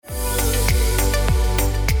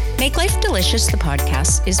Make Life Delicious, the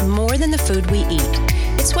podcast, is more than the food we eat.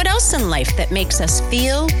 It's what else in life that makes us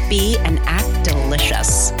feel, be, and act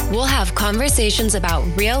delicious. We'll have conversations about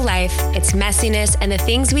real life, its messiness, and the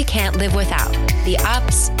things we can't live without. The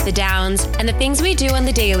ups, the downs, and the things we do on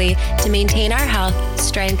the daily to maintain our health,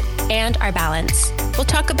 strength, and our balance. We'll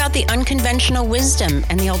talk about the unconventional wisdom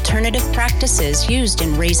and the alternative practices used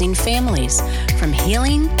in raising families, from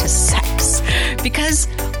healing to sex, because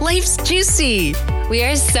life's juicy. We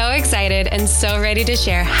are so excited and so ready to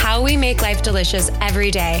share how we make life delicious every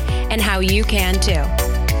day and how you can too.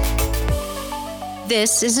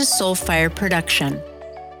 This is a Soulfire production.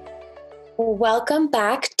 Welcome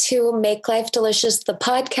back to Make Life Delicious, the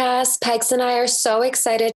podcast. Pegs and I are so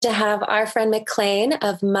excited to have our friend McLean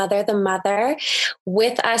of Mother the Mother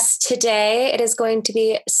with us today. It is going to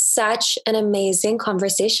be such an amazing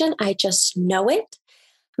conversation. I just know it.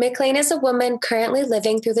 McLean is a woman currently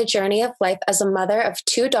living through the journey of life as a mother of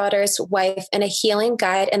 2 daughters, wife, and a healing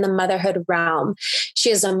guide in the motherhood realm. She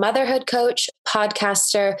is a motherhood coach,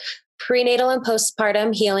 podcaster, prenatal and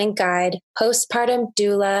postpartum healing guide, postpartum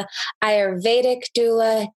doula, Ayurvedic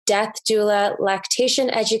doula, death doula, lactation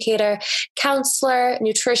educator, counselor,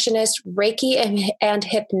 nutritionist, Reiki and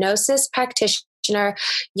hypnosis practitioner,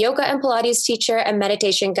 yoga and Pilates teacher, and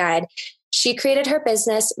meditation guide. She created her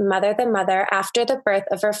business, Mother the Mother, after the birth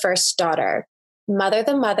of her first daughter. Mother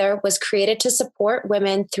the Mother was created to support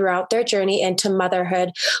women throughout their journey into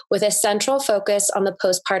motherhood with a central focus on the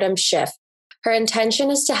postpartum shift. Her intention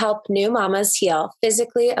is to help new mamas heal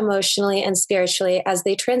physically, emotionally, and spiritually as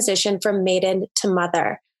they transition from maiden to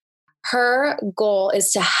mother. Her goal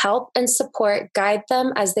is to help and support, guide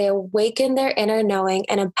them as they awaken their inner knowing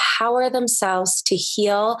and empower themselves to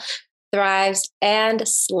heal, thrive, and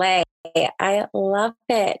slay. I love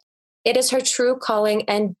it. It is her true calling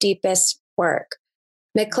and deepest work.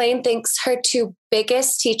 McLean thinks her 2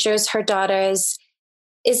 biggest teachers, her daughters,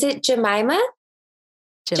 is it Jemima?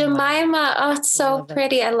 Jemima. Oh, it's so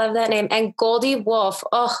pretty. I love that name. And Goldie Wolf.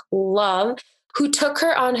 Oh, love. Who took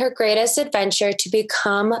her on her greatest adventure to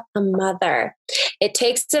become a mother. It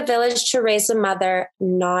takes a village to raise a mother,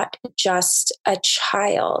 not just a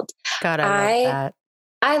child. God, I love that.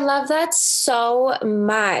 I love that so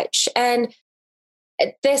much. And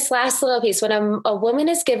this last little piece, when a woman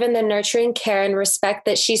is given the nurturing care and respect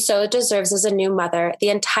that she so deserves as a new mother, the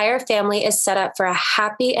entire family is set up for a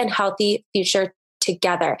happy and healthy future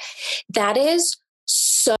together. That is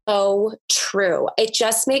so true. It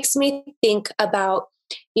just makes me think about,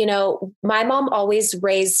 my mom always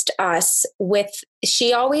raised us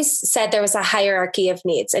she always said there was a hierarchy of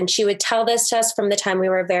needs. And she would tell this to us from the time we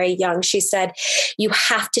were very young. She said, you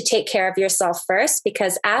have to take care of yourself first,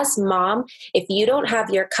 because as mom, if you don't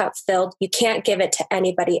have your cup filled, you can't give it to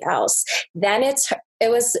anybody else. Then it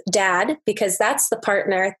was dad, because that's the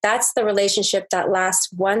partner. That's the relationship that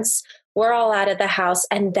lasts once we're all out of the house.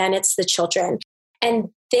 And then it's the children. And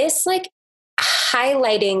this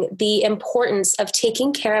highlighting the importance of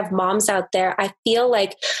taking care of moms out there, I feel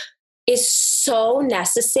like is so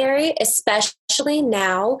necessary, especially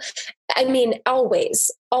now. I mean,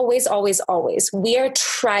 always. We are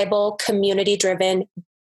tribal, community-driven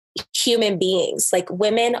human beings, like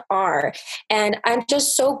women are. And I'm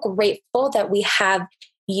just so grateful that we have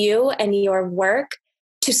you and your work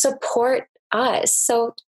to support us.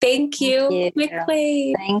 So Thank you,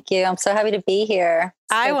 McLean. Thank you. I'm so happy to be here.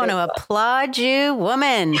 I want to applaud you,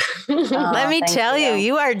 woman. Let me tell you,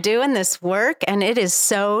 you are doing this work and it is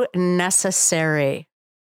so necessary.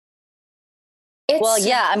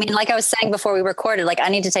 I mean, like I was saying before we recorded, I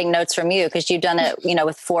need to take notes from you because you've done it,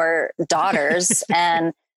 with 4 daughters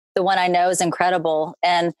and the one I know is incredible.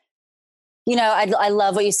 And, I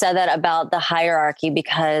love what you said that about the hierarchy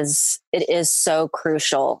because it is so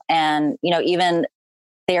crucial. And, even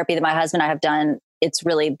therapy that my husband and I have done, it's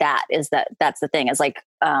really that's the thing. It's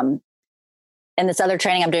and this other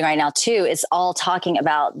training I'm doing right now too, it's all talking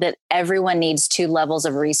about that everyone needs 2 levels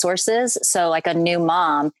of resources. So a new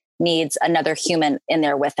mom needs another human in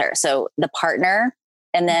there with her. So the partner,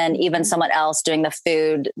 and then even someone else doing the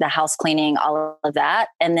food, the house cleaning, all of that.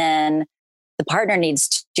 And then the partner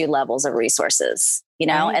needs 2 levels of resources,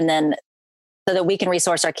 right. And then so that we can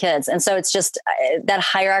resource our kids. And so it's just that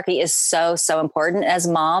hierarchy is so, so important. As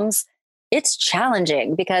moms, it's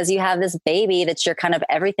challenging because you have this baby that's your kind of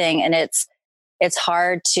everything. And it's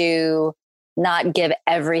hard to not give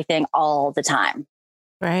everything all the time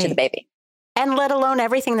to the baby. And let alone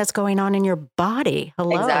everything that's going on in your body.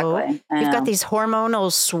 Hello. Exactly. You've got these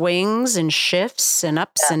hormonal swings and shifts and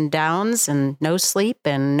ups and downs and no sleep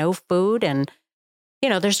and no food. And,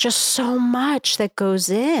 there's just so much that goes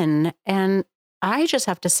in. And I just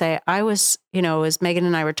have to say, I was, as Megan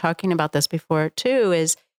and I were talking about this before too,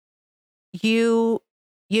 is you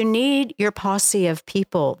need your posse of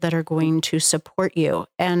people that are going to support you.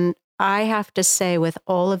 And I have to say, with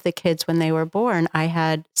all of the kids when they were born, I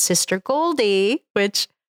had Sister Goldie,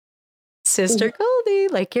 Sister Goldie,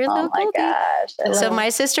 like your little Goldie. Oh my gosh. So my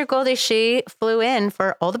sister Goldie, she flew in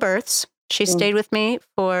for all the births. She stayed with me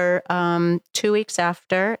for 2 weeks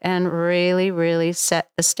after and really, really set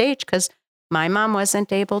the stage because my mom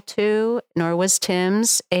wasn't able to, nor was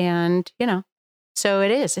Tim's. And, so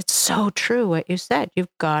it's so true what you said.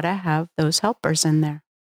 You've got to have those helpers in there.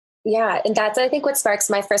 Yeah. And that's, I think, what sparks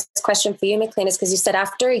my first question for you, McLean, is because you said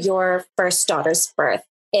after your first daughter's birth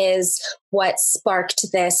is what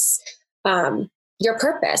sparked this, your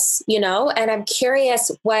purpose, and I'm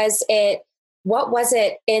curious, what was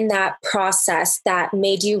it in that process that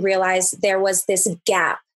made you realize there was this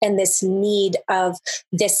gap and this need of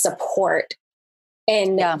this support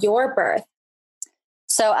in your birth?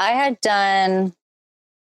 So I had done,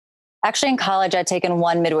 actually in college, I'd taken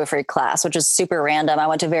one midwifery class, which was super random. I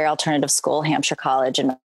went to a very alternative school, Hampshire College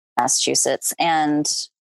in Massachusetts. And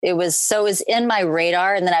it was in my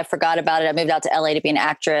radar. And then I forgot about it. I moved out to LA to be an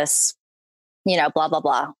actress, blah, blah,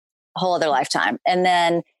 blah, a whole other lifetime. And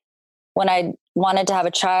then when I wanted to have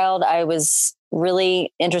a child, I was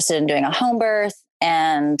really interested in doing a home birth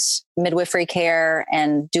and midwifery care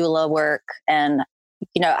and doula work. And,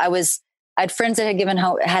 I had friends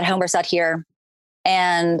that had home births out here.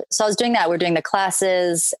 And so I was doing that. We're doing the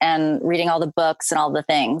classes and reading all the books and all the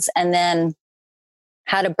things. And then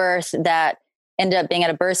had a birth that ended up being at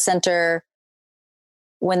a birth center.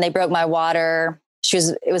 When they broke my water,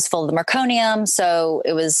 it was full of the meconium. So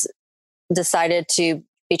it was decided to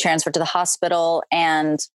be transferred to the hospital.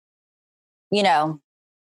 And,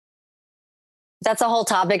 that's a whole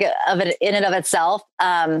topic of it in and of itself.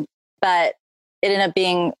 But it ended up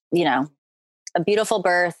being, a beautiful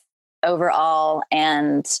birth overall.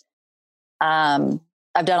 And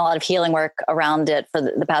I've done a lot of healing work around it for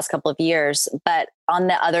the past couple of years. But on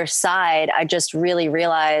the other side, I just really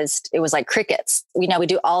realized it was like crickets. We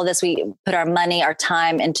do all this. We put our money, our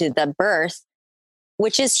time into the birth,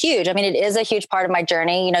 which is huge. I mean, it is a huge part of my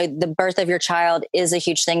journey. The birth of your child is a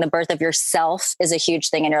huge thing. The birth of yourself is a huge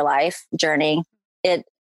thing in your life journey. It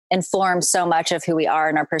informs so much of who we are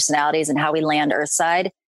and our personalities and how we land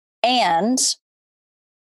earthside. And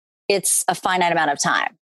it's a finite amount of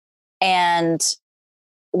time. And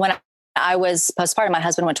when I was postpartum, my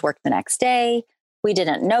husband went to work the next day. We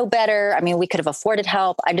didn't know better. I mean, we could have afforded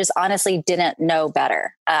help. I just honestly didn't know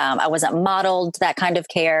better. I wasn't modeled that kind of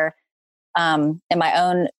care. In my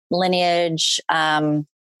own lineage, none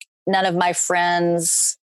of my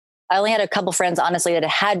friends, I only had a couple friends, honestly, that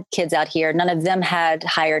had kids out here. None of them had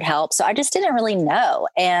hired help. So I just didn't really know.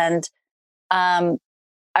 And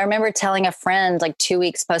I remember telling a friend like 2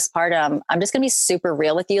 weeks postpartum, I'm just going to be super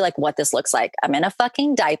real with you, like what this looks like. I'm in a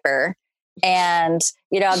fucking diaper and,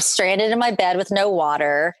 I'm stranded in my bed with no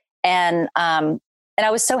water. And I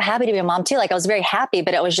was so happy to be a mom too. Like I was very happy,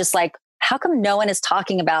 but it was just like, how come no one is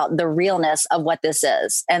talking about the realness of what this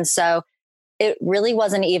is? And so it really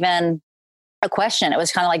wasn't even a question. It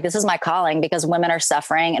was kind of like, this is my calling because women are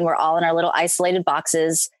suffering and we're all in our little isolated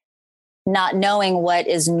boxes, not knowing what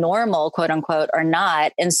is normal, quote unquote, or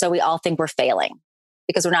not. And so we all think we're failing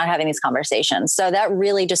because we're not having these conversations. So that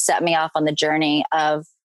really just set me off on the journey of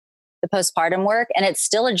the postpartum work. And it's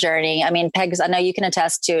still a journey. I mean, Pegs, I know you can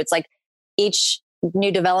attest to, it's like each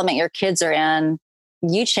new development your kids are in,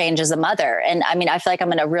 you change as a mother. And I mean, I feel like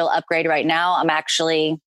I'm in a real upgrade right now. I'm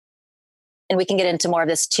actually, and we can get into more of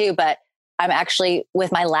this too, but I'm actually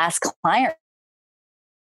with my last client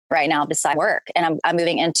right now beside work. And I'm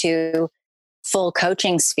moving into full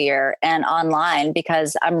coaching sphere and online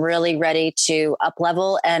because I'm really ready to up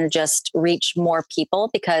level and just reach more people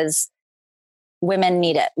because women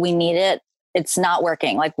need it. We need it. It's not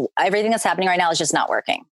working. Like everything that's happening right now is just not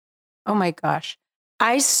working. Oh my gosh.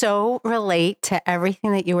 I so relate to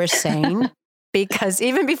everything that you were saying because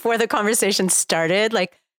even before the conversation started,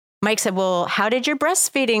 like Mike said, well, how did your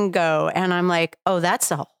breastfeeding go? And I'm like, oh, that's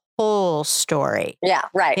a whole story. Yeah,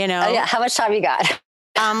 right. Yeah, how much time you got?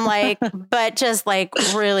 I'm like, but just like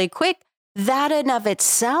really quick, that in of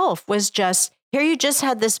itself was just, here you just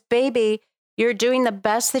had this baby, you're doing the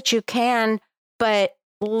best that you can, but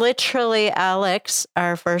literally Alex,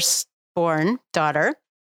 our firstborn daughter,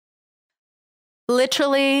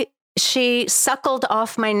 literally she suckled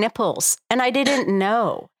off my nipples and I didn't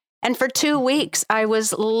know. And for 2 weeks, I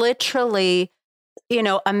was literally,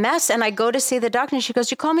 a mess. And I go to see the doctor and she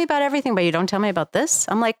goes, you call me about everything, but you don't tell me about this.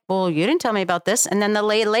 I'm like, well, you didn't tell me about this. And then the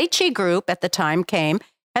Leche group at the time came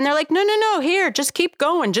And they're like, no, here, just keep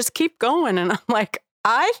going. And I'm like,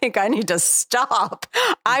 I think I need to stop.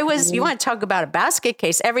 You want to talk about a basket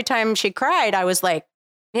case. Every time she cried, I was like,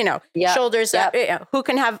 shoulders up, who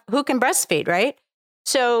can breastfeed, right?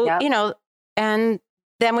 So, and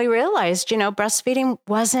then we realized, breastfeeding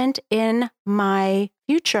wasn't in my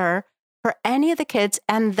future for any of the kids.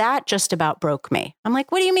 And that just about broke me. I'm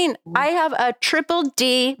like, what do you mean? I have a triple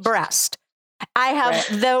D breast. I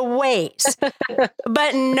have the waist,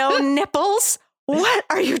 but no nipples. What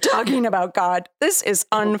are you talking about, God? This is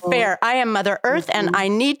unfair. I am Mother Earth and I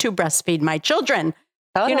need to breastfeed my children.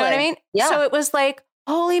 Totally. You know what I mean? Yeah. So it was like,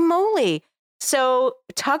 holy moly. So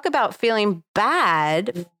talk about feeling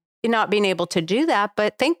bad, not being able to do that.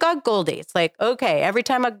 But thank God, Goldie. It's like, okay, every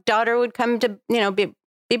time a daughter would come to,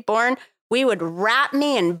 be born, we would wrap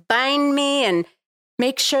me and bind me and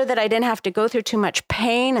make sure that I didn't have to go through too much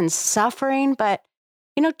pain and suffering. But,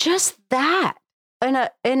 just that in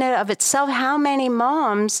and of itself, how many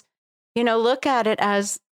moms, look at it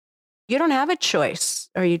as you don't have a choice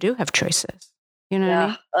or you do have choices. You know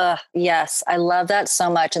what I mean? Yes. I love that so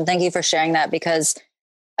much. And thank you for sharing that, because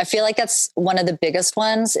I feel like that's one of the biggest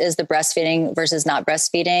ones is the breastfeeding versus not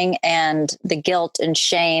breastfeeding, and the guilt and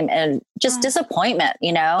shame and just disappointment.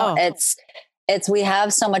 We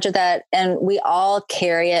have so much of that, and we all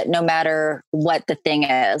carry it no matter what the thing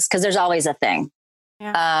is, because there's always a thing.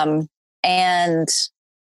 Yeah.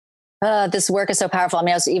 This work is so powerful. I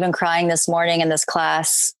mean, I was even crying this morning in this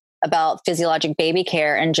class about physiologic baby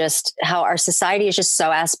care and just how our society is just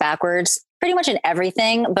so ass backwards, pretty much in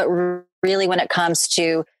everything, but really when it comes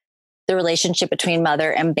to the relationship between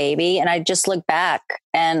mother and baby. And I just look back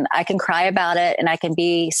and I can cry about it, and I can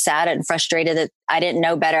be sad and frustrated that I didn't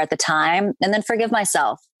know better at the time, and then forgive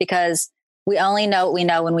myself, because we only know what we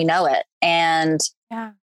know when we know it. And,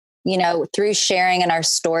 through sharing in our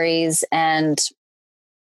stories and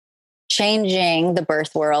changing the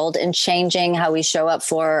birth world and changing how we show up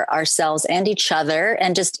for ourselves and each other,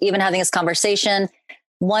 and just even having this conversation,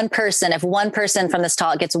 if one person from this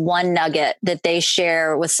talk gets one nugget that they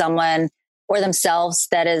share with someone or themselves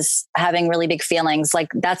that is having really big feelings, like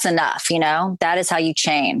that's enough, that is how you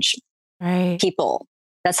change people.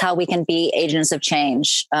 That's how we can be agents of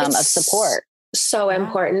change, of support. So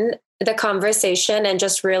important. The conversation and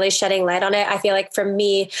just really shedding light on it. I feel like for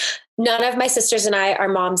me, none of my sisters and I are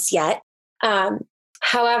moms yet.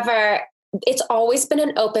 However, it's always been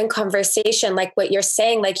an open conversation. Like what you're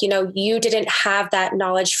saying, like, you didn't have that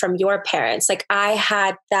knowledge from your parents. Like I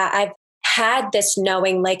had that. I've had this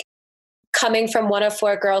knowing, like coming from one of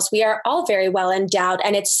four girls, we are all very well endowed.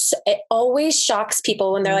 And it always shocks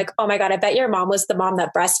people when they're like, oh my God, I bet your mom was the mom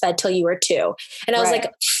that breastfed till you were 2. And I was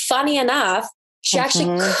like, funny enough, she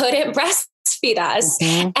actually couldn't breastfeed us.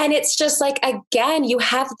 And it's just like, again, you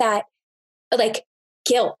have that like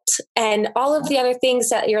guilt and all of the other things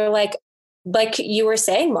that you're like you were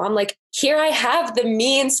saying, Mom, like here I have the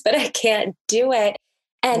means, but I can't do it.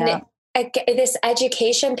 And this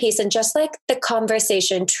education piece and just like the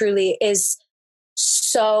conversation truly is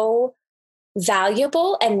so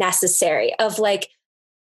valuable and necessary, of like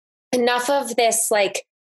enough of this like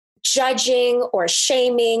judging or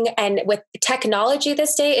shaming. And with technology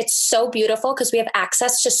this day, it's so beautiful because we have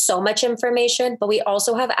access to so much information, but we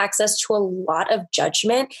also have access to a lot of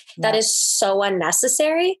judgment that is so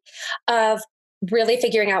unnecessary, of really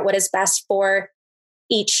figuring out what is best for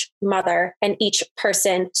each mother and each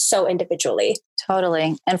person so individually.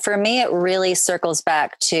 Totally. And for me, it really circles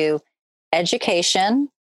back to education,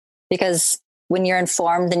 because when you're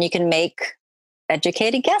informed, then you can make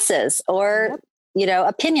educated guesses or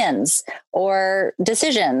opinions or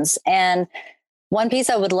decisions. And one piece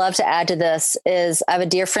I would love to add to this is I have a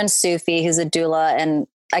dear friend, Sufi, who's a doula, and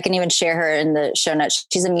I can even share her in the show notes.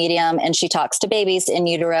 She's a medium and she talks to babies in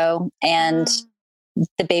utero and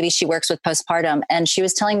the babies she works with postpartum. And she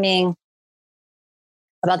was telling me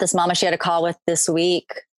about this mama she had a call with this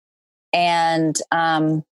week. And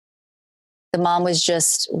the mom was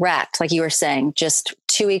just wrecked, like you were saying, just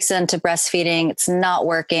 2 weeks into breastfeeding. It's not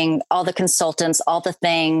working. All the consultants, all the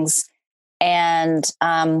things. And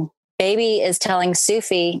baby is telling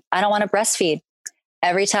Sufi, I don't want to breastfeed.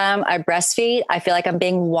 Every time I breastfeed, I feel like I'm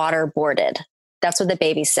being waterboarded. That's what the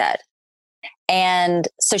baby said. And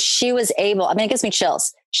so she was able, I mean, it gives me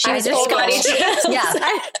chills. She was able, yeah.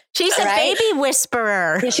 She's a baby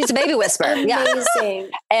whisperer. Yeah, she's a baby whisperer. Yeah. Amazing.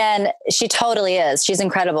 And she totally is. She's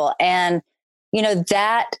incredible. And,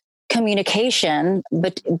 that communication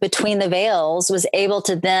between the veils was able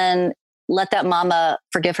to then let that mama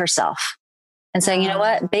forgive herself and saying, you know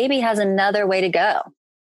what, baby has another way to go.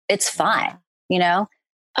 It's fine.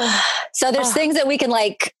 So there's things that we can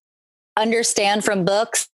like understand from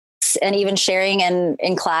books and even sharing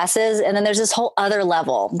in classes. And then there's this whole other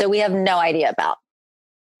level that we have no idea about.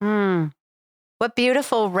 What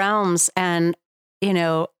beautiful realms and,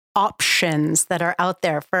 options that are out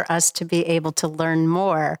there for us to be able to learn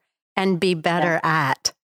more and be better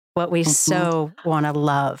at what we so want to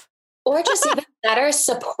love. Or just even better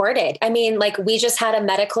supported. I mean, like we just had a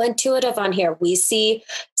medical intuitive on here. We see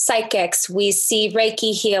psychics, we see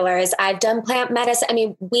Reiki healers. I've done plant medicine. I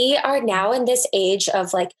mean, we are now in this age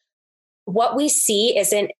of like, what we see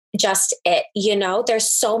isn't just it, there's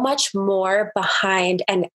so much more behind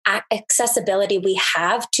and accessibility we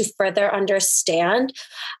have to further understand.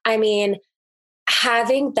 I mean,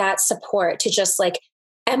 having that support to just like,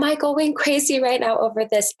 am I going crazy right now over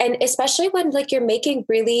this? And especially when like you're making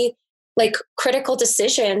really like critical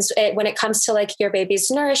decisions when it comes to like your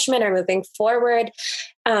baby's nourishment or moving forward,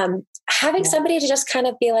 having somebody to just kind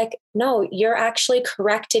of be like, no, you're actually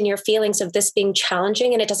correct in your feelings of this being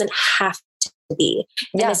challenging and it doesn't have to be.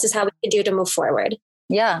 And this is how we can do to move forward.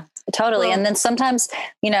 Yeah, totally. And then sometimes,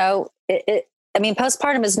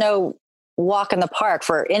 postpartum is no walk in the park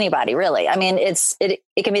for anybody, really. I mean, it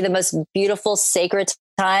can be the most beautiful, sacred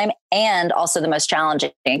time and also the most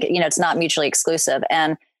challenging. It's not mutually exclusive.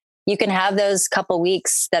 And you can have those couple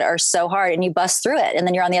weeks that are so hard and you bust through it and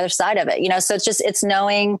then you're on the other side of it, so it's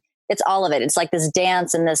knowing it's all of it. It's like this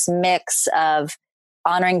dance and this mix of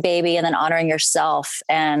honoring baby and then honoring yourself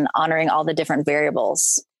and honoring all the different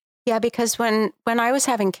variables. Yeah. Because when I was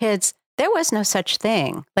having kids, there was no such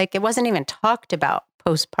thing. Like it wasn't even talked about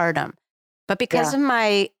postpartum, but because of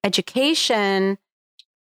my education,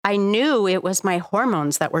 I knew it was my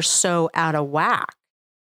hormones that were so out of whack.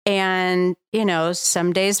 And,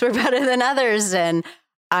 some days were better than others. And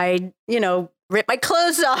I'd, rip my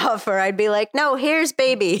clothes off, or I'd be like, no, here's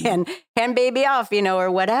baby, and hand baby off, or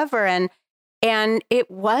whatever. And it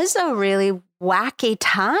was a really wacky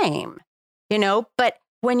time, but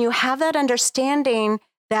when you have that understanding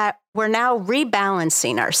that we're now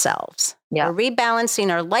rebalancing ourselves, we're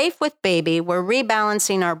rebalancing our life with baby, we're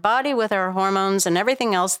rebalancing our body with our hormones and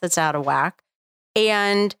everything else that's out of whack.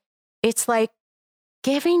 And it's like,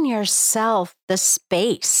 giving yourself the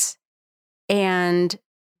space and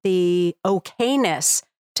the okayness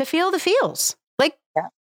to feel the feels. Like,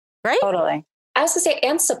 right? Totally. I was going to say,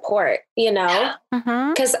 and support,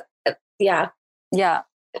 because, Yeah.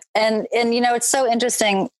 And, it's so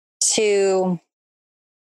interesting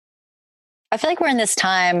I feel like we're in this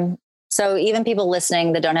time. So even people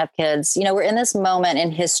listening that don't have kids, we're in this moment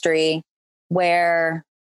in history where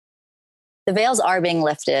the veils are being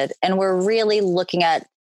lifted and we're really looking at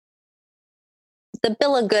the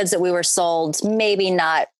bill of goods that we were sold, maybe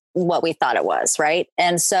not what we thought it was. Right.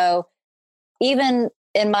 And so even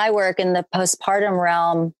in my work in the postpartum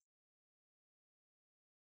realm,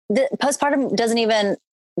 the postpartum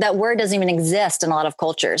that word doesn't even exist in a lot of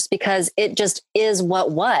cultures because it just is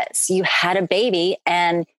what was. You had a baby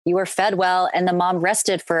and you were fed well and the mom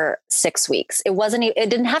rested for 6 weeks. It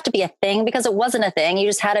didn't have to be a thing because it wasn't a thing. You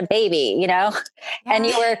just had a baby, and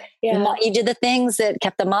you did the things that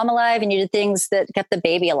kept the mom alive and you did things that kept the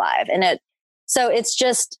baby alive. And it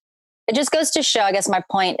just goes to show, I guess my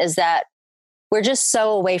point is that we're just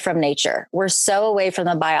so away from nature. We're so away from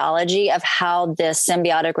the biology of how this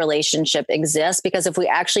symbiotic relationship exists, because if we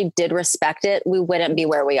actually did respect it, we wouldn't be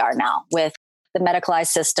where we are now with the medicalized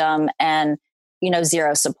system and,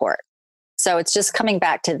 zero support. So it's just coming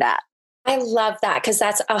back to that. I love that because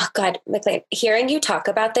that's, oh God, McLean, hearing you talk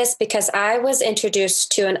about this, because I was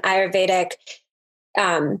introduced to an Ayurvedic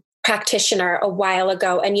practitioner a while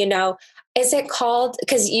ago. And, is it called,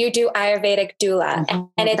 because you do Ayurvedic doula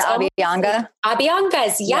and it's Abhyanga?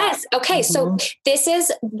 Abhyangas. Yes. Yeah. Okay. So this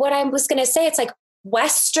is what I was going to say. It's like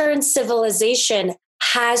Western civilization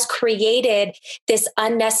has created this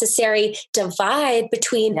unnecessary divide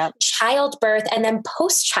between childbirth and then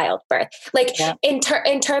post-childbirth. Like in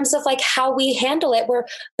terms of like how we handle it, we're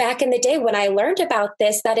back in the day when I learned about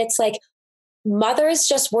this, that it's like, mothers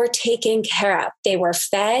just were taken care of. They were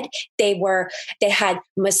fed. They had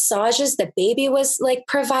massages. The baby was like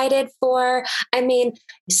provided for. I mean,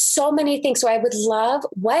 so many things. So I would love,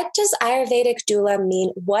 what does Ayurvedic doula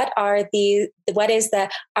mean? What is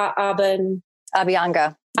the Abhyanga?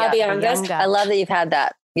 Abhyangas. I love that you've had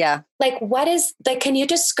that. Yeah. Like, can you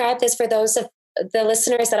describe this for those of the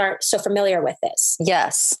listeners that aren't so familiar with this?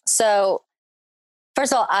 Yes. So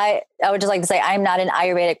first of all, I would just like to say I'm not an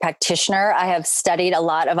Ayurvedic practitioner. I have studied a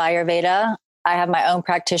lot of Ayurveda. I have my own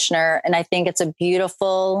practitioner, and I think it's a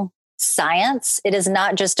beautiful science. It is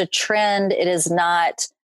not just a trend. It is not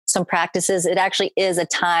some practices. It actually is a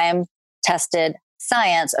time-tested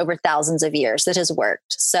science over thousands of years that has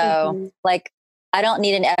worked. So like, I don't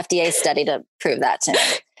need an FDA study to prove that to me.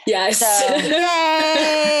 Yes. So,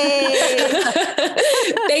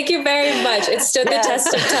 thank you very much. It stood the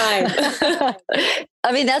test of time.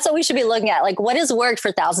 I mean, that's what we should be looking at. Like, what has worked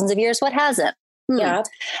for thousands of years? What hasn't? Yeah.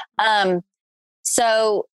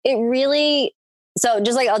 So it really, so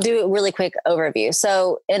just like, I'll do a really quick overview.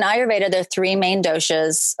 So in Ayurveda, there are three main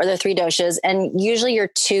doshas, or there are three doshas, and usually your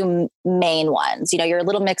two main ones, you know, you're a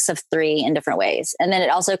little mix of three in different ways. And then it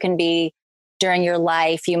also can be during your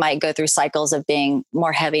life, you might go through cycles of being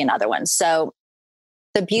more heavy in other ones. So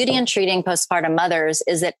the beauty in treating postpartum mothers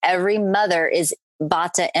is that every mother is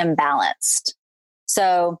vata imbalanced.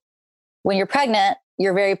 So when you're pregnant,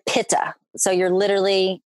 you're very pitta. So you're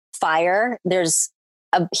literally fire. There's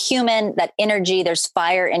a human, that energy, there's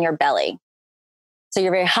fire in your belly. So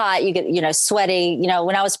you're very hot, you get, you know, sweaty. You know,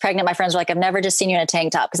 when I was pregnant, my friends were like, I've never just seen you in a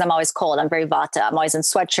tank top, because I'm always cold. I'm very vata. I'm always in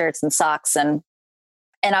sweatshirts and socks. And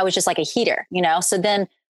I was just like a heater, you know? So then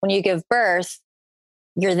when you give birth,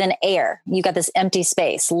 you're then air. You got this empty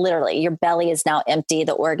space. Literally, your belly is now empty.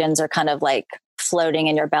 The organs are kind of like floating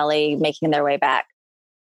in your belly, making their way back.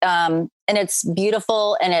 And it's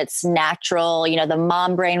beautiful and it's natural. You know, the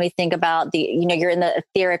mom brain, we think about you're in the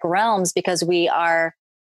etheric realms because we are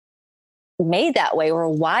made that way. We're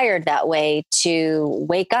wired that way to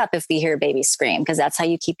wake up if we hear a baby scream, because that's how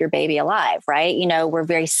you keep your baby alive, right? You know, we're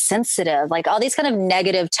very sensitive. Like all these kind of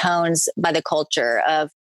negative tones by the culture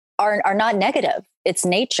are not negative. It's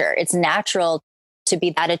nature. It's natural to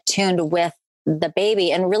be that attuned with the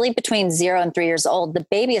baby. And really between 0 and 3 years old, the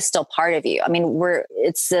baby is still part of you. I mean,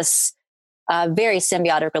 it's this very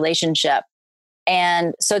symbiotic relationship.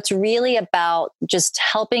 And so it's really about just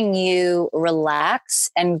helping you relax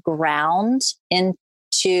and ground into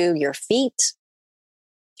your feet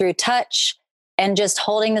through touch, and just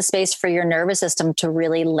holding the space for your nervous system to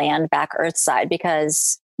really land back earthside,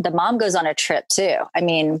 because the mom goes on a trip too. I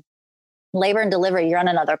mean, labor and delivery, you're on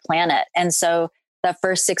another planet. And so the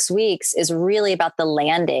first 6 weeks is really about the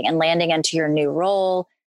landing into your new role.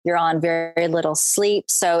 You're on very little sleep.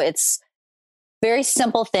 So it's very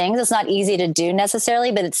simple things. It's not easy to do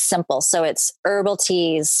necessarily, but it's simple. So it's herbal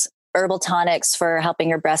teas, herbal tonics for helping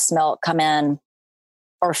your breast milk come in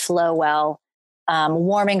or flow well,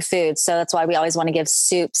 warming foods. So that's why we always want to give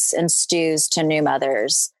soups and stews to new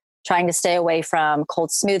mothers, trying to stay away from cold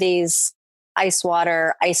smoothies, ice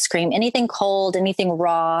water, ice cream, anything cold, anything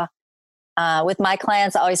raw. With my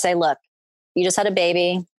clients, I always say, look, you just had a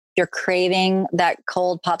baby. You're craving that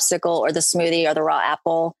cold popsicle or the smoothie or the raw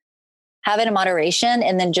apple. Have it in moderation,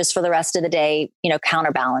 and then just for the rest of the day, you know,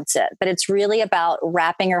 counterbalance it. But it's really about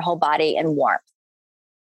wrapping your whole body in warmth.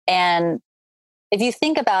 And if you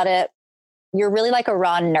think about it, you're really like a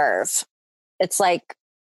raw nerve. It's like,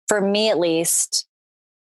 for me at least,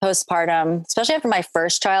 postpartum, especially after my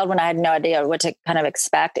first child, when I had no idea what to kind of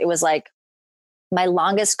expect, it was like my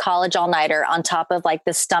longest college all-nighter on top of like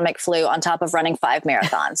the stomach flu, on top of running 5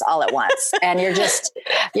 marathons all at once. And you're just,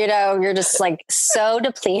 you know, you're just like so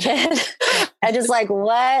depleted. And just like,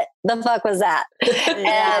 what the fuck was that?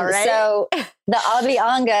 Yeah, right? So the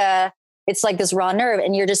Abhyanga, it's like this raw nerve,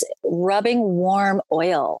 and you're just rubbing warm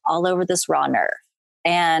oil all over this raw nerve.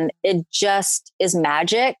 And it just is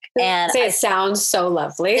magic. And it sounds so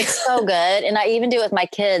lovely. It's so good. And I even do it with my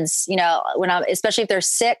kids, you know, especially if they're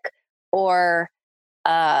sick or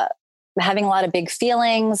having a lot of big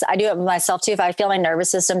feelings. I do it with myself too. If I feel my nervous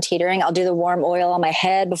system teetering, I'll do the warm oil on my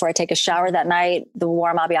head before I take a shower that night, the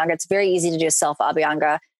warm Abhyanga. It's very easy to do a self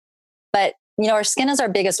Abhyanga. But, you know, our skin is our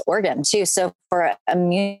biggest organ too. So for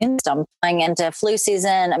immune system going into flu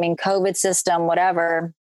season, I mean, COVID system,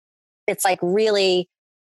 whatever, it's like really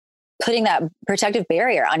putting that protective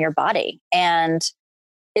barrier on your body. And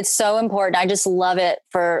it's so important. I just love it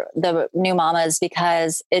for the new mamas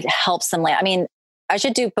because it helps them land. I mean, I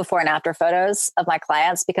should do before and after photos of my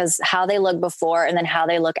clients, because how they look before and then how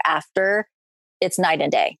they look after, it's night and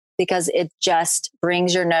day, because it just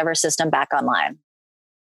brings your nervous system back online.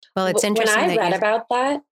 Well, it's interesting. When I read about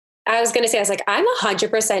that, I was going to say, I was like, I'm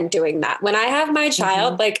 100% doing that. When I have my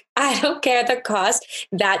child, like, I don't care the cost.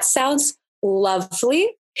 That sounds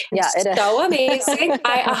lovely. Yeah, it is so amazing.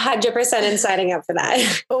 I 100% am signing up for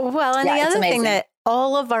that. Well, and the other thing that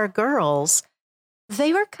all of our girls,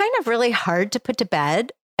 they were kind of really hard to put to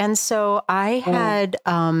bed. And so I had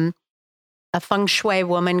a feng shui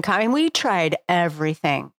woman come, and we tried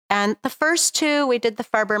everything. And the first 2, we did the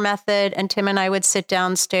Farber method, and Tim and I would sit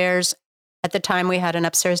downstairs. At the time, we had an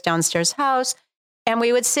upstairs, downstairs house, and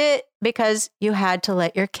we would sit because you had to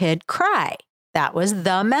let your kid cry. That was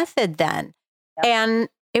the method then. Yep. And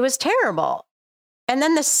it was terrible. And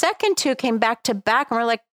then the second two came back to back and we're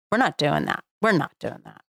like, we're not doing that. We're not doing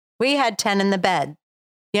that. We had 10 in the bed,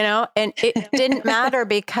 and it didn't matter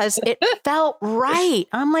because it felt right.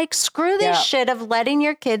 I'm like, screw this shit of letting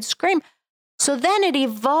your kids scream. So then it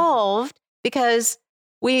evolved because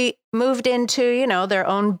we moved into, their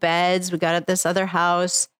own beds. We got at this other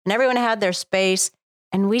house and everyone had their space.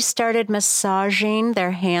 And we started massaging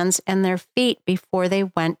their hands and their feet before they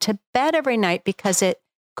went to bed every night because it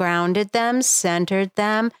grounded them, centered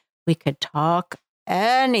them. We could talk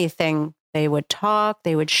anything. They would talk,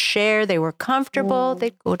 they would share, they were comfortable,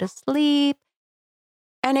 they'd go to sleep.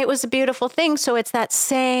 And it was a beautiful thing. So it's that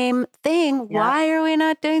same thing. Yeah. Why are we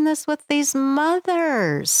not doing this with these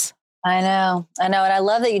mothers? I know. And I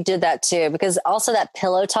love that you did that too, because also that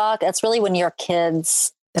pillow talk, that's really when your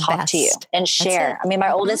kids talk to you and share. I mean,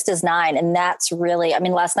 my oldest is 9 and that's really,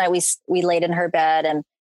 last night we laid in her bed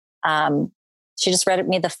and she just read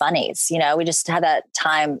me the funnies, we just had that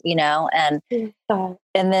time, and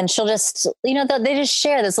then she'll just, they just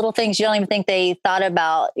share those little things you don't even think they thought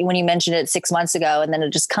about when you mentioned it 6 months ago. And then it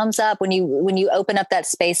just comes up when you open up that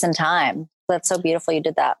space and time. That's so beautiful. You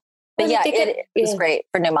did that. But it was great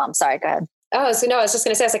for new mom. Sorry, go ahead. Oh, so no, I was just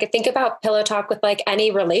going to say, I think about pillow talk with like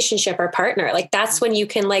any relationship or partner. Like that's when you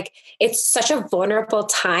can it's such a vulnerable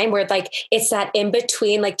time where it's that in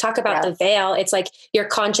between, talk about the veil. It's like your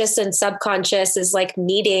conscious and subconscious is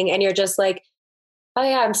meeting and you're just like, oh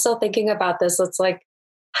yeah, I'm still thinking about this. Let's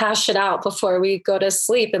hash it out before we go to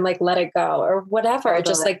sleep and let it go or whatever.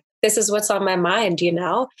 Just this is what's on my mind,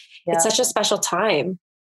 It's such a special time.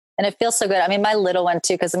 And it feels so good. My little one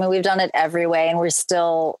too, because we've done it every way and we're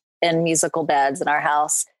still in musical beds in our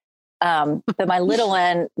house. But my little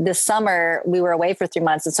one this summer, we were away for 3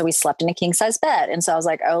 months. And so we slept in a king size bed. And so I was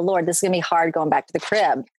like, oh Lord, this is gonna be hard going back to the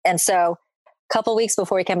crib. And so a couple of weeks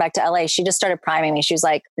before we came back to LA, she just started priming me. She was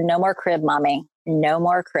like, no more crib, mommy, no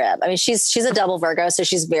more crib. She's a double Virgo, so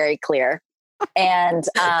she's very clear. And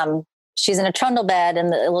she's in a trundle bed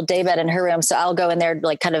and the little day bed in her room. So I'll go in there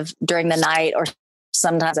kind of during the night, or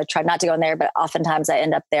sometimes I try not to go in there, but oftentimes I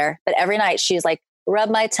end up there. But every night she's like,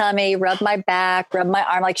 rub my tummy, rub my back, rub my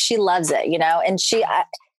arm. She loves it, and she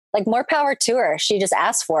more power to her. She just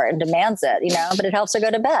asks for it and demands it, but it helps her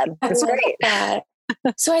go to bed. It's great.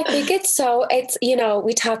 So I think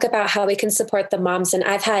we talk about how we can support the moms, and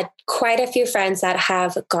I've had quite a few friends that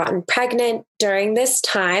have gotten pregnant during this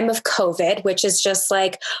time of COVID, which is just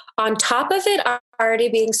on top of it already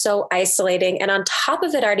being so isolating and on top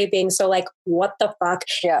of it already being so what the fuck?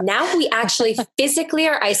 Yeah. Now we actually physically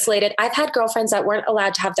are isolated. I've had girlfriends that weren't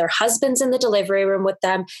allowed to have their husbands in the delivery room with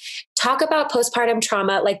them. Talk about postpartum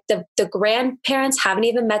trauma. The grandparents haven't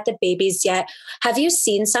even met the babies yet. Have you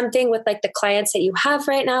seen something with the clients that you have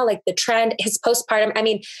right now? The trend is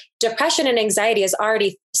postpartum. Depression and anxiety is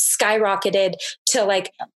already skyrocketed to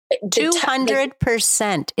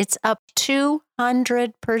 200%. It's up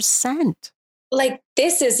 200%.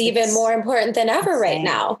 This is even more important than ever right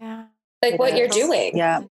now. Yeah. What you're doing.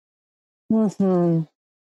 Yeah. Mm-hmm.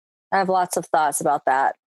 I have lots of thoughts about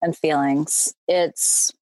that and feelings.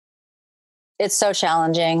 It's so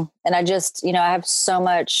challenging. And I just, I have so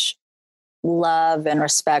much love and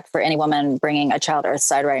respect for any woman bringing a child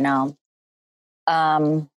earthside right now.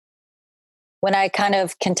 When I kind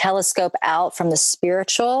of can telescope out from the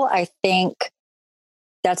spiritual, I think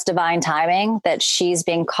that's divine timing, that she's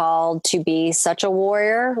being called to be such a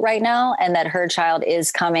warrior right now and that her child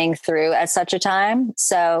is coming through at such a time.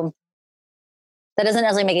 So that doesn't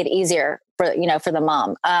necessarily make it easier for the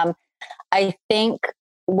mom. I think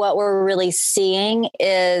what we're really seeing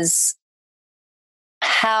is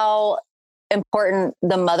how important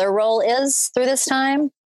the mother role is through this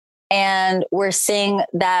time. And we're seeing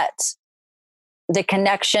that the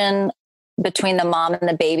connection between the mom and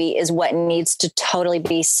the baby is what needs to totally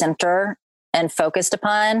be center and focused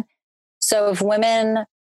upon. So if women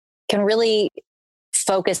can really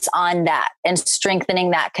focus on that and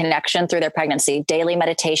strengthening that connection through their pregnancy, daily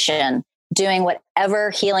meditation, doing whatever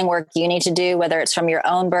healing work you need to do, whether it's from your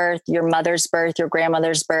own birth, your mother's birth, your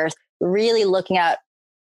grandmother's birth, really looking at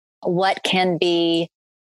what can be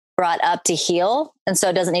brought up to heal. And so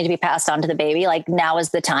it doesn't need to be passed on to the baby. Now is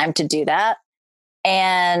the time to do that.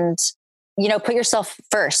 And, put yourself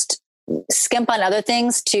first, skimp on other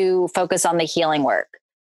things to focus on the healing work.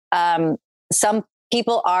 Some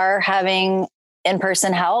people are having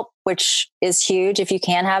in-person help, which is huge if you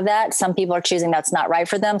can have that. Some people are choosing that's not right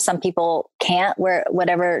for them. Some people can't,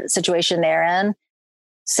 whatever situation they're in.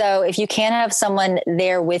 So if you can have someone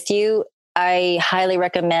there with you, I highly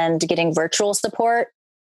recommend getting virtual support.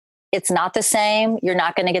 It's not the same. You're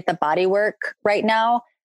not going to get the body work right now,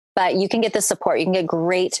 but you can get the support. You can get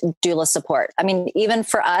great doula support. I mean, even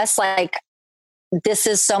for us, like, this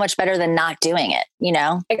is so much better than not doing it, you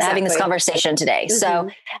know, having this conversation today. Mm-hmm. So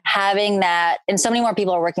having that, and so many more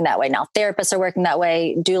people are working that way now. Therapists are working that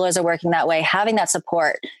way. Doulas are working that way, having that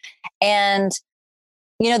support. And,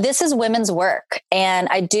 you know, this is women's work. And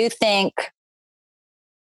I do think,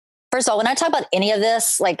 first of all, when I talk about any of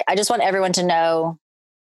this, like, I just want everyone to know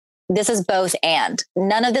this is both and.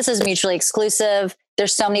 None of this is mutually exclusive.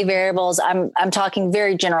 There's so many variables. I'm talking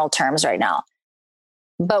very general terms right now.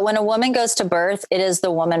 But when a woman goes to birth, it is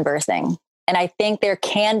the woman birthing. And I think there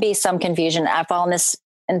can be some confusion. I've fallen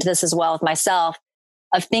into this as well with myself,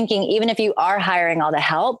 of thinking, even if you are hiring all the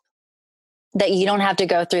help, that you don't have to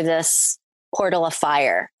go through this portal of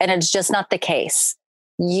fire. And it's just not the case.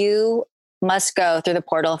 You must go through the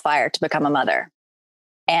portal of fire to become a mother.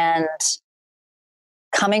 And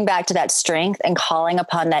coming back to that strength and calling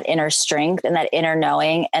upon that inner strength and that inner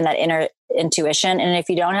knowing and that inner intuition. And if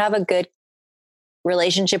you don't have a good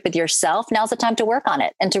relationship with yourself, now's the time to work on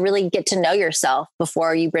it and to really get to know yourself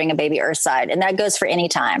before you bring a baby earthside. And that goes for any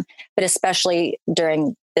time, but especially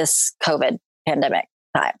during this COVID pandemic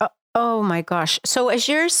time. Oh my gosh. So as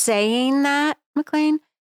you're saying that, McLean,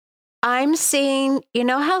 I'm seeing, you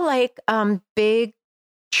know how like big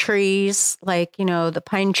trees, like, you know, the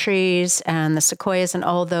pine trees and the sequoias and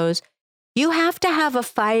all those, you have to have a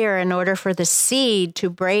fire in order for the seed to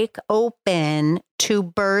break open to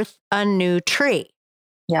birth a new tree.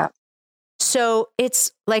 Yeah. So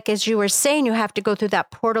it's like, as you were saying, you have to go through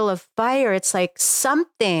that portal of fire. It's like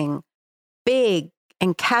something big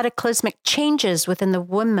and cataclysmic changes within the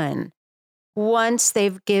woman once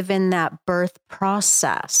they've given that birth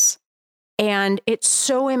process. And it's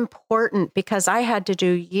so important because I had to do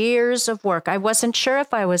years of work. I wasn't sure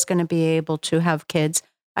if I was going to be able to have kids.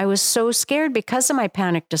 I was so scared because of my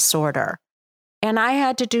panic disorder. And I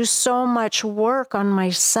had to do so much work on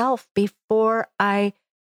myself before I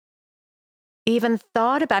even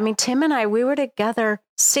thought about, I mean, Tim and I, we were together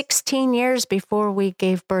 16 years before we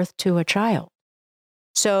gave birth to a child.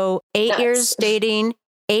 So 8 years dating,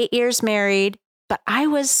 8 years married, but I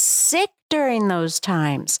was sick during those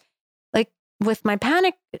times, like with my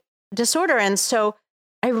panic disorder. And so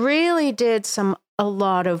I really did a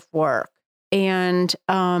lot of work. And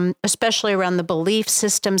especially around the belief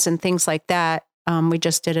systems and things like that. We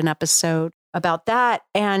just did an episode about that.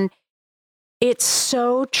 And it's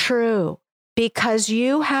so true because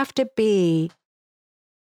you have to be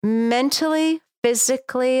mentally,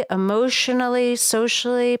 physically, emotionally,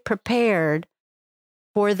 socially prepared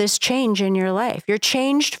for this change in your life. You're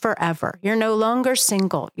changed forever. You're no longer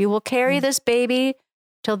single. You will carry this baby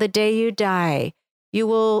till the day you die. You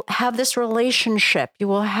will have this relationship. You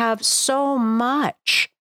will have so much,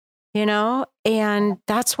 you know, and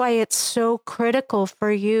that's why it's so critical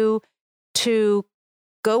for you to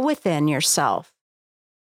go within yourself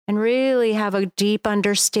and really have a deep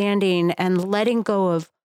understanding and letting go of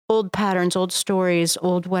old patterns, old stories,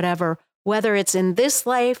 old whatever, whether it's in this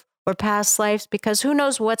life or past lives, because who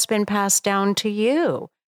knows what's been passed down to you.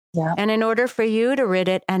 Yeah. And in order for you to rid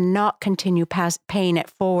it and not continue paying it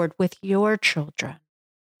forward with your children.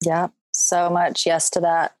 Yeah, so much yes to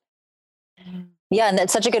that. Yeah, and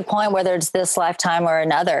that's such a good point, whether it's this lifetime or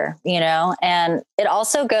another, you know, and it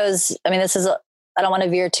also goes, I mean, I don't want to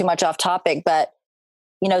veer too much off topic, but,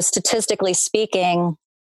 you know, statistically speaking,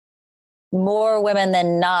 more women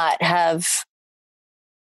than not have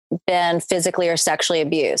been physically or sexually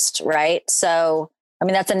abused, right? So, I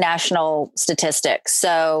mean, that's a national statistic.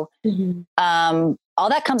 So all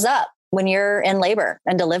that comes up when you're in labor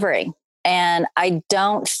and delivery. And I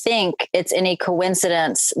don't think it's any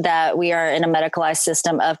coincidence that we are in a medicalized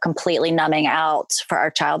system of completely numbing out for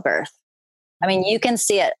our childbirth. I mean, you can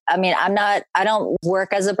see it. I mean, I don't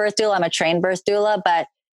work as a birth doula. I'm a trained birth doula, but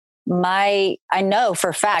I know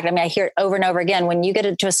for a fact, I mean, I hear it over and over again, when you get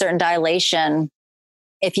into a certain dilation,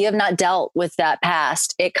 if you have not dealt with that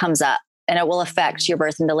past, it comes up and it will affect your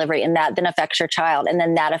birth and delivery, and that then affects your child, and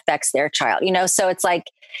then that affects their child, you know? So it's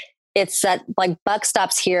that like buck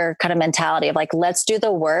stops here kind of mentality of like, let's do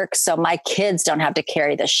the work so my kids don't have to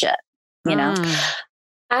carry this shit, you know?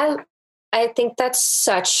 I think that's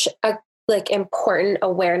such a important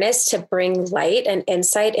awareness to bring light and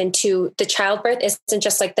insight into the childbirth. Isn't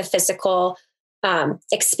just like the physical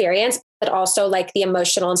experience, but also like the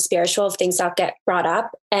emotional and spiritual things that get brought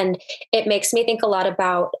up. And it makes me think a lot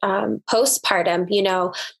about postpartum. You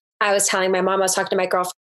know, I was telling my mom, I was talking to my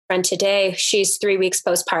girlfriend today, she's 3 weeks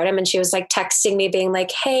postpartum, and she was like texting me being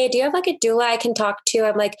like, hey, do you have like a doula I can talk to?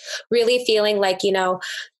 I'm like really feeling like, you know,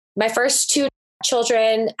 my first 2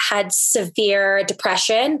 children, had severe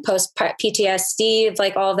depression, post-part PTSD,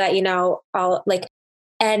 like all of that, all like,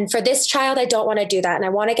 and for this child, I don't want to do that. And I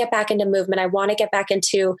want to get back into movement. I want to get back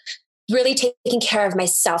into really taking care of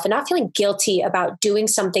myself and not feeling guilty about doing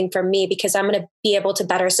something for me, because I'm going to be able to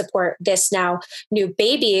better support this now. New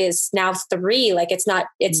baby is now 3. Like it's not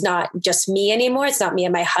just me anymore. It's not me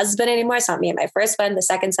and my husband anymore. It's not me and my first son, the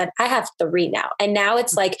second son. I have 3 now. And now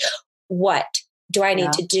it's like, what do I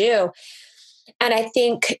need to do? And I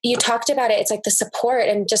think you talked about it. It's like the support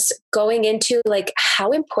and just going into like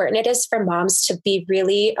how important it is for moms to be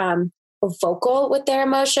really, vocal with their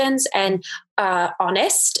emotions and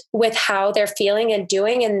honest with how they're feeling and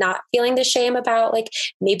doing, and not feeling the shame about, like,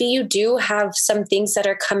 maybe you do have some things that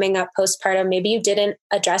are coming up postpartum. Maybe you didn't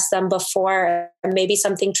address them before. Maybe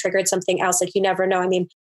something triggered something else. Like, you never know. I mean,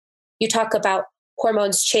 you talk about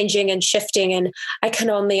hormones changing and shifting, and I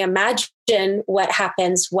can only imagine what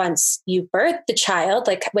happens once you birth the child,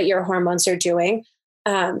 like what your hormones are doing.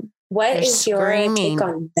 What is your take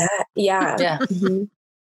on that? Yeah. Mm-hmm.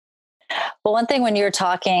 Well, one thing when you're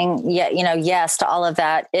talking, yes to all of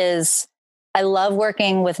that is I love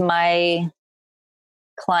working with my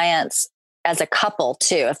clients as a couple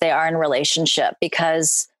too, if they are in a relationship,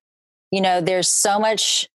 because, there's so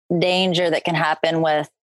much danger that can happen with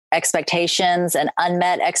expectations and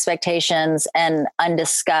unmet expectations and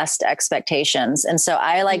undiscussed expectations. And so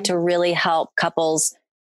I like to really help couples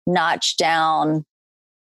notch down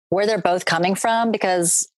where they're both coming from,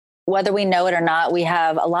 because whether we know it or not, we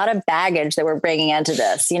have a lot of baggage that we're bringing into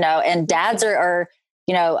this, and dads or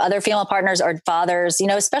other female partners or fathers,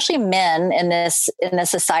 especially men in this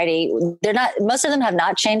society, most of them have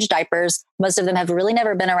not changed diapers. Most of them have really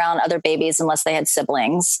never been around other babies unless they had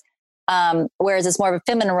siblings. Whereas it's more of a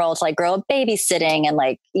feminine role to like grow up babysitting and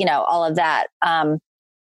like, all of that.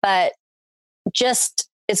 But just,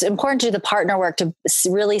 it's important to do the partner work to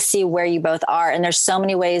really see where you both are. And there's so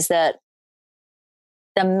many ways that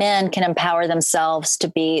the men can empower themselves to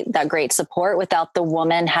be that great support without the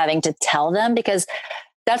woman having to tell them, because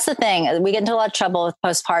that's the thing. We get into a lot of trouble with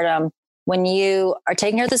postpartum. When you are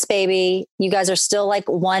taking care of this baby, you guys are still like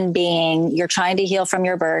one being. You're trying to heal from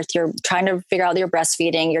your birth. You're trying to figure out your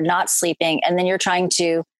breastfeeding. You're not sleeping. And then you're trying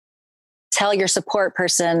to tell your support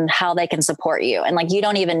person how they can support you. And like, you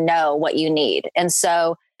don't even know what you need. And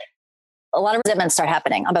so a lot of resentments start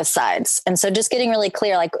happening on both sides. And so just getting really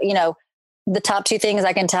clear, like, the top 2 things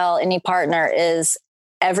I can tell any partner is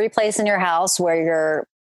every place in your house where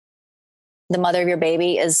the mother of your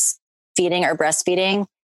baby is feeding or breastfeeding,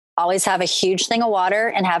 always have a huge thing of water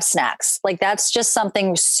and have snacks. Like, that's just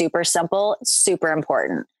something super simple, super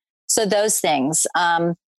important. So those things,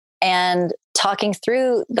 and talking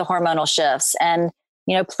through the hormonal shifts, and,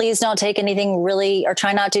 please don't take anything really, or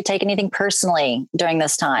try not to take anything personally during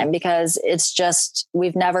this time, because it's just,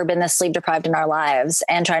 we've never been this sleep deprived in our lives,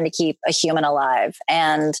 and trying to keep a human alive,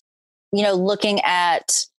 and, looking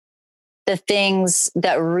at the things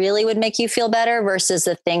that really would make you feel better versus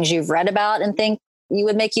the things you've read about and think you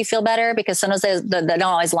would make you feel better, because sometimes they don't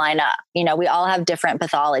always line up. We all have different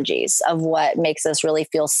pathologies of what makes us really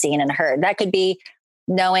feel seen and heard. That could be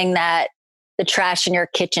knowing that the trash in your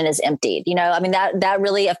kitchen is emptied. That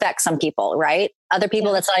really affects some people, right? Other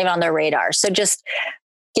people, that's not even on their radar. So just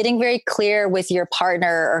getting very clear with your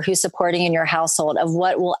partner or who's supporting in your household of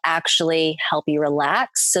what will actually help you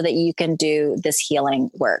relax so that you can do this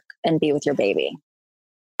healing work and be with your baby.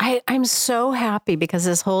 I'm so happy because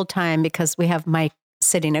this whole time, because we have Mike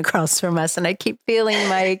sitting across from us, and I keep feeling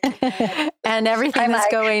Mike and everything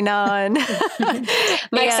that's going on.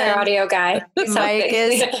 Mike's our audio guy. Mike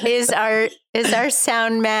is our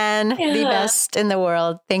sound man, the best in the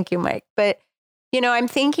world. Thank you, Mike. But I'm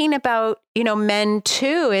thinking about, men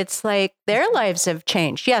too. It's like their lives have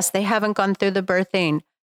changed. Yes, they haven't gone through the birthing,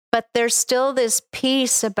 but there's still this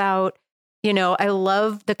piece about, I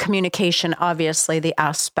love the communication, obviously, the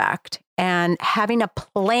aspect, and having a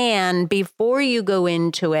plan before you go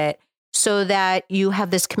into it so that you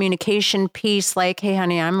have this communication piece like, hey,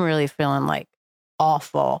 honey, I'm really feeling like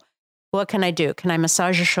awful. What can I do? Can I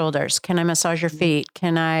massage your shoulders? Can I massage your feet?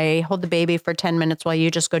 Can I hold the baby for 10 minutes while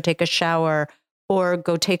you just go take a shower or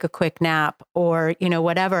go take a quick nap or,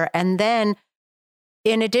 whatever. And then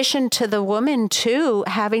in addition to the woman too,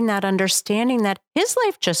 having that understanding that his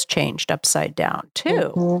life just changed upside down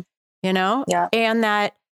too, Yeah. And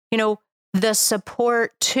that, the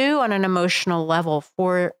support too on an emotional level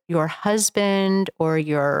for your husband or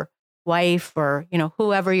your wife or,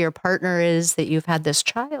 whoever your partner is that you've had this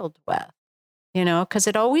child with, because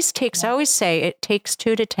it always takes, I always say it takes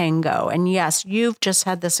 2 to tango. And yes, you've just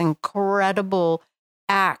had this incredible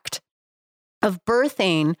act of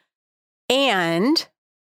birthing. And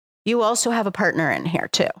you also have a partner in here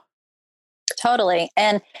too. Totally.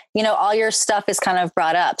 And, all your stuff is kind of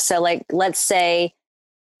brought up. So like, let's say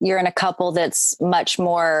you're in a couple that's much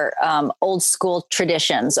more old school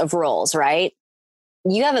traditions of roles, right?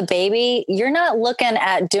 You have a baby, you're not looking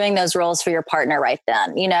at doing those roles for your partner right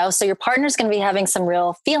then, so your partner's going to be having some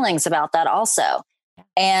real feelings about that also.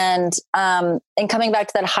 And coming back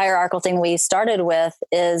to that hierarchical thing we started with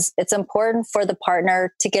is it's important for the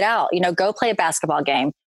partner to get out, go play a basketball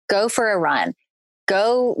game, go for a run,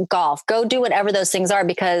 go golf, go do whatever those things are,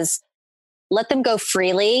 because let them go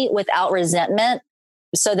freely without resentment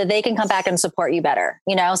so that they can come back and support you better,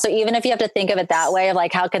 So even if you have to think of it that way of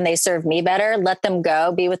like, how can they serve me better? Let them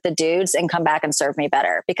go be with the dudes and come back and serve me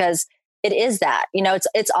better, because it is that,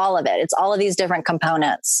 it's all of it. It's all of these different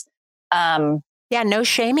components. Yeah. No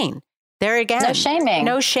shaming there again. No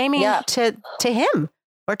shaming to him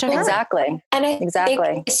or to her. Exactly. And I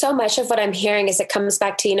think so much of what I'm hearing is it comes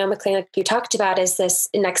back to, McLean, like you talked about, is this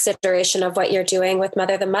next iteration of what you're doing with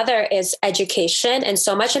Mother the Mother is education. And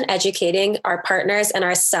so much in educating our partners and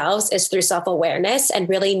ourselves is through self-awareness and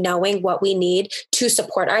really knowing what we need to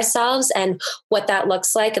support ourselves and what that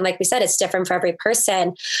looks like. And like we said, it's different for every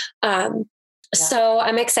person. So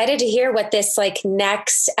I'm excited to hear what this like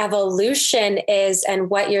next evolution is and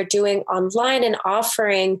what you're doing online and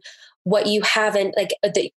offering what you haven't, like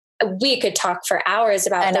we could talk for hours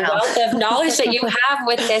about the wealth of knowledge that you have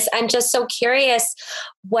with this. I'm just so curious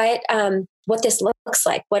what this looks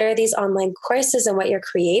like. What are these online courses and what you're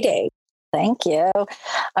creating? Thank you.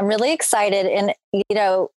 I'm really excited. And,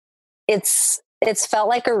 it's felt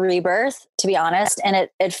like a rebirth, to be honest. And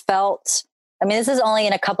it felt, this is only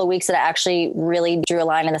in a couple of weeks that I actually really drew a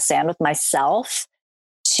line in the sand with myself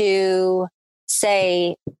to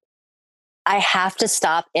say, I have to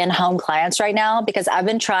stop in-home clients right now, because I've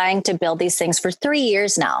been trying to build these things for 3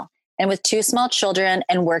 years now. And with 2 small children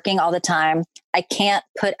and working all the time, I can't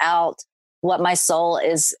put out what my soul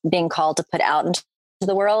is being called to put out into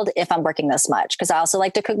the world if I'm working this much. Because I also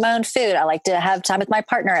like to cook my own food. I like to have time with my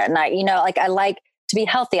partner at night. I like to be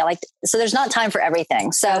healthy. So there's not time for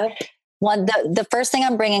everything. So the first thing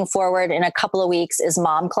I'm bringing forward in a couple of weeks is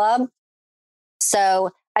Mom Club. So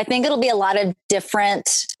I think it'll be a lot of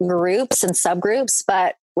different groups and subgroups,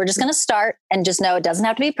 but we're just going to start and just know it doesn't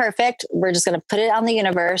have to be perfect. We're just going to put it on the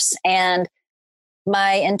universe. And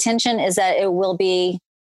my intention is that it will be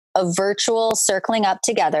a virtual circling up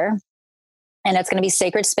together, and it's going to be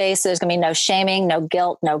sacred space. There's going to be no shaming, no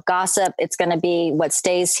guilt, no gossip. It's going to be what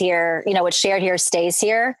stays here, what's shared here stays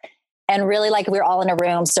here. And really like we're all in a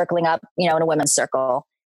room circling up, in a women's circle.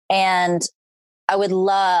 And I would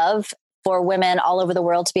love for women all over the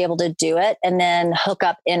world to be able to do it and then hook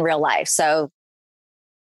up in real life. So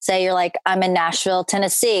say you're like, I'm in Nashville,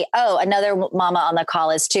 Tennessee. Oh, another mama on the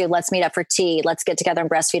call is too. Let's meet up for tea. Let's get together and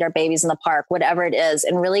breastfeed our babies in the park, whatever it is,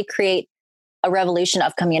 and really create a revolution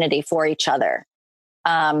of community for each other.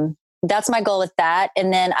 That's my goal with that.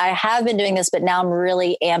 And then I have been doing this, but now I'm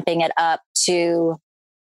really amping it up to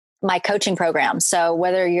my coaching program. So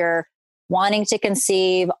whether you're wanting to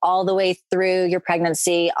conceive all the way through your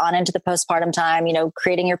pregnancy on into the postpartum time,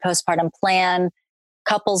 creating your postpartum plan,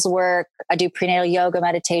 couples work. I do prenatal yoga,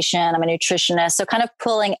 meditation. I'm a nutritionist. So kind of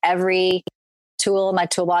pulling every tool in my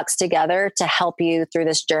toolbox together to help you through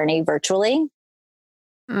this journey virtually.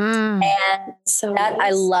 And so that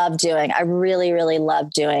I love doing. I really, really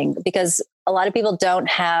love doing, because a lot of people don't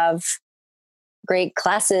have great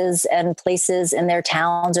classes and places in their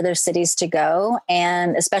towns or their cities to go.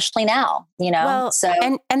 And especially now, Well,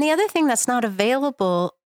 and the other thing that's not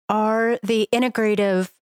available are the integrative,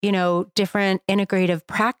 different integrative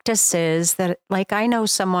practices that, like, I know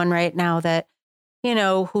someone right now that,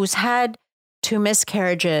 who's had 2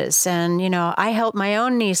 miscarriages, and, I helped my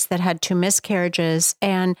own niece that had 2 miscarriages,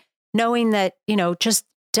 and knowing that, just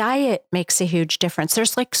diet makes a huge difference.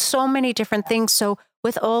 There's like so many different things. So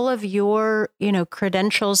with all of your,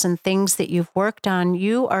 credentials and things that you've worked on,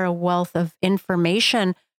 you are a wealth of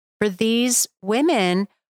information for these women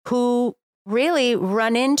who really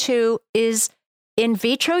run into, is in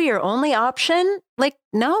vitro your only option? Like,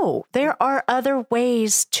 no, there are other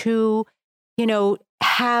ways to,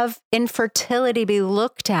 have infertility be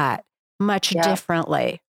looked at much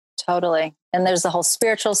differently. Totally. And there's the whole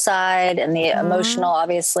spiritual side and the emotional,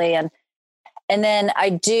 obviously. And then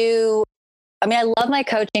I love my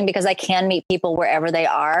coaching because I can meet people wherever they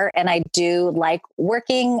are. And I do like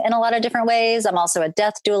working in a lot of different ways. I'm also a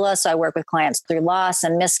death doula. So I work with clients through loss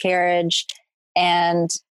and miscarriage and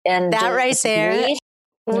that right there.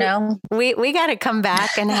 We got to come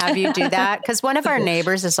back and have you do that. Cause one of our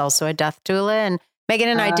neighbors is also a death doula, and Megan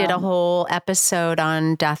and I did a whole episode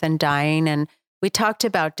on death and dying, and we talked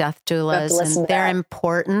about death doulas and their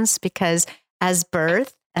importance, because as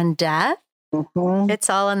birth and death, it's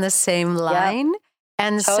all in the same line. Yep.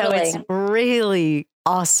 And so it's really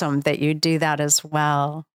awesome that you do that as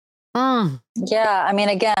well. Yeah. I mean,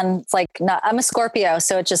 again, it's like, I'm a Scorpio,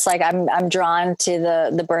 so it's just like, I'm drawn to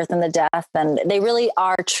the birth and the death, and they really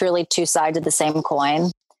are truly two sides of the same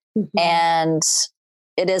coin. And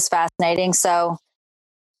it is fascinating. So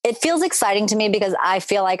it feels exciting to me because I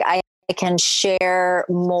feel like I can share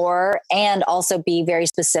more and also be very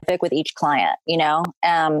specific with each client, you know?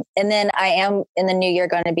 And then I am in the new year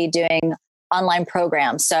going to be doing online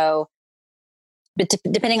programs. So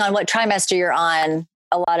depending on what trimester you're on,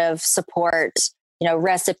 a lot of support, you know,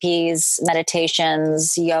 recipes,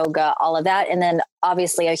 meditations, yoga, all of that. And then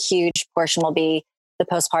obviously a huge portion will be the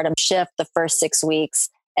postpartum shift, the first 6 weeks,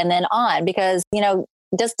 and then on, because, you know,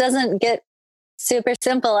 this doesn't get super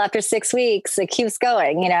simple after 6 weeks. It keeps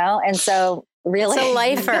going, you know? And so really it's a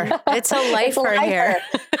lifer. It's a lifer here.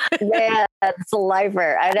 Yeah, it's a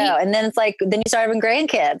lifer. I know. And then it's like, then you start having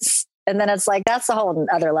grandkids, and then it's like, that's a whole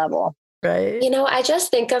other level. Right. You know, I just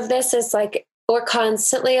think of this as like, we're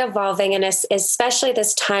constantly evolving, and especially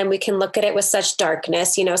this time, we can look at it with such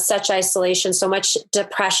darkness, you know, such isolation, so much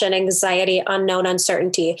depression, anxiety, unknown,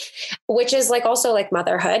 uncertainty, which is like also like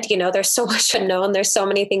motherhood. You know, there's so much unknown. There's so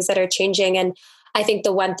many things that are changing. And I think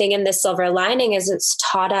the one thing in this silver lining is it's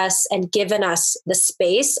taught us and given us the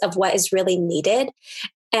space of what is really needed.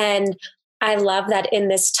 And I love that in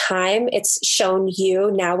this time, it's shown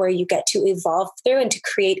you now where you get to evolve through and to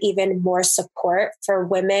create even more support for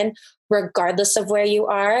women, regardless of where you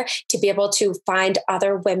are, to be able to find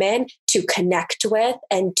other women to connect with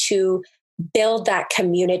and to build that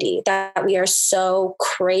community that we are so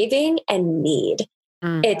craving and need.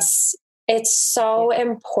 It's so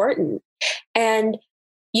important. And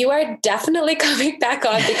you are definitely coming back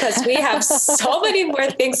on because we have so many more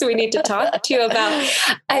things we need to talk to you about.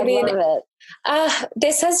 I mean,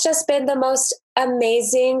 this has just been the most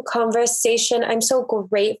amazing conversation. I'm so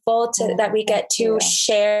grateful that we get to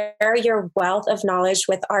share your wealth of knowledge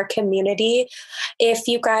with our community. If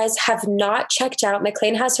you guys have not checked out,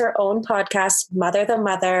 McLean has her own podcast, Mother the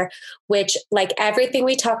Mother, which, like everything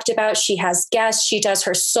we talked about, she has guests. She does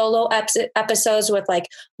her solo episodes with like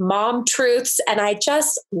mom truths. And I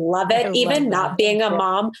just love it. Even not being a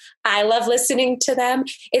mom, I love listening to them.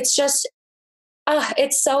 It's just,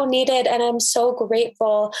 it's so needed. And I'm so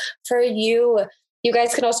grateful for you. You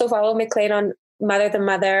guys can also follow McLean on Mother the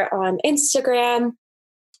Mother on Instagram.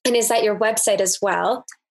 And is that your website as well?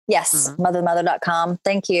 Yes. motherthemother.com.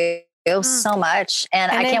 Thank you so much.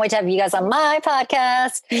 And I can't wait to have you guys on my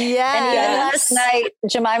podcast. Yeah. And even last night,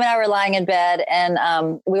 Jemima and I were lying in bed,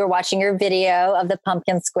 and we were watching your video of the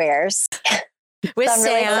pumpkin squares. With so I'm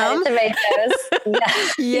really Sam. excited to make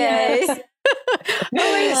those. Yes. It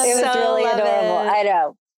was really adorable. I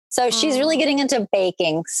know. So she's really getting into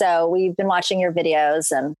baking. So we've been watching your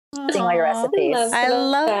videos and seeing all your recipes. I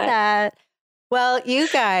love that. Well, you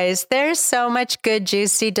guys, there's so much good,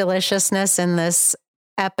 juicy deliciousness in this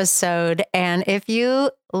episode. And if you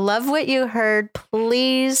love what you heard,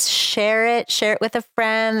 please share it with a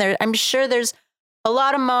friend. I'm sure there's a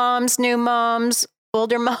lot of moms, new moms,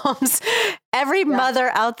 older moms. Every mother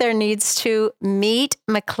out there needs to meet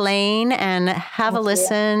McLean and have a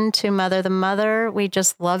listen to Mother the Mother. We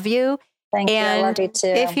just love you. Thank you. I love you too.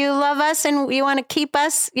 If you love us and you want to keep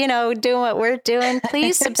us, doing what we're doing,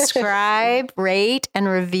 please subscribe, rate, and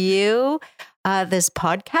review this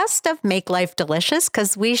podcast of Make Life Delicious,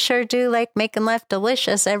 because we sure do like making life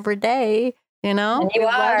delicious every day. And you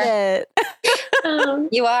are. Love it.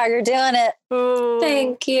 You are. You're doing it. Ooh.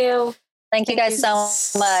 Thank you. Thank you guys so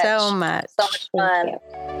much. So much. So much fun.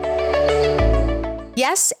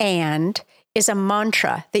 Yes, and is a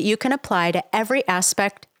mantra that you can apply to every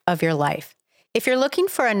aspect of your life. If you're looking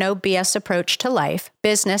for a no BS approach to life,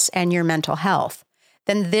 business, and your mental health,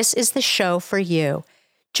 then this is the show for you.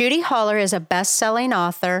 Judy Holler is a best-selling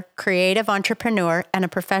author, creative entrepreneur, and a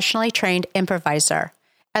professionally trained improviser.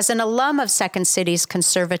 As an alum of Second City's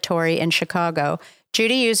Conservatory in Chicago,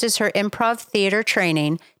 Judy uses her improv theater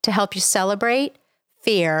training to help you celebrate,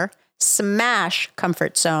 fear, smash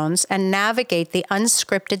comfort zones, and navigate the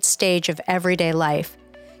unscripted stage of everyday life.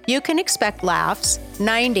 You can expect laughs,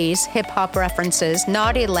 90s hip-hop references,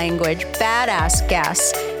 naughty language, badass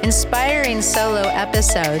guests, inspiring solo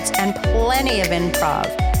episodes, and plenty of improv,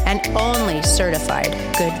 and only certified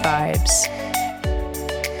good vibes.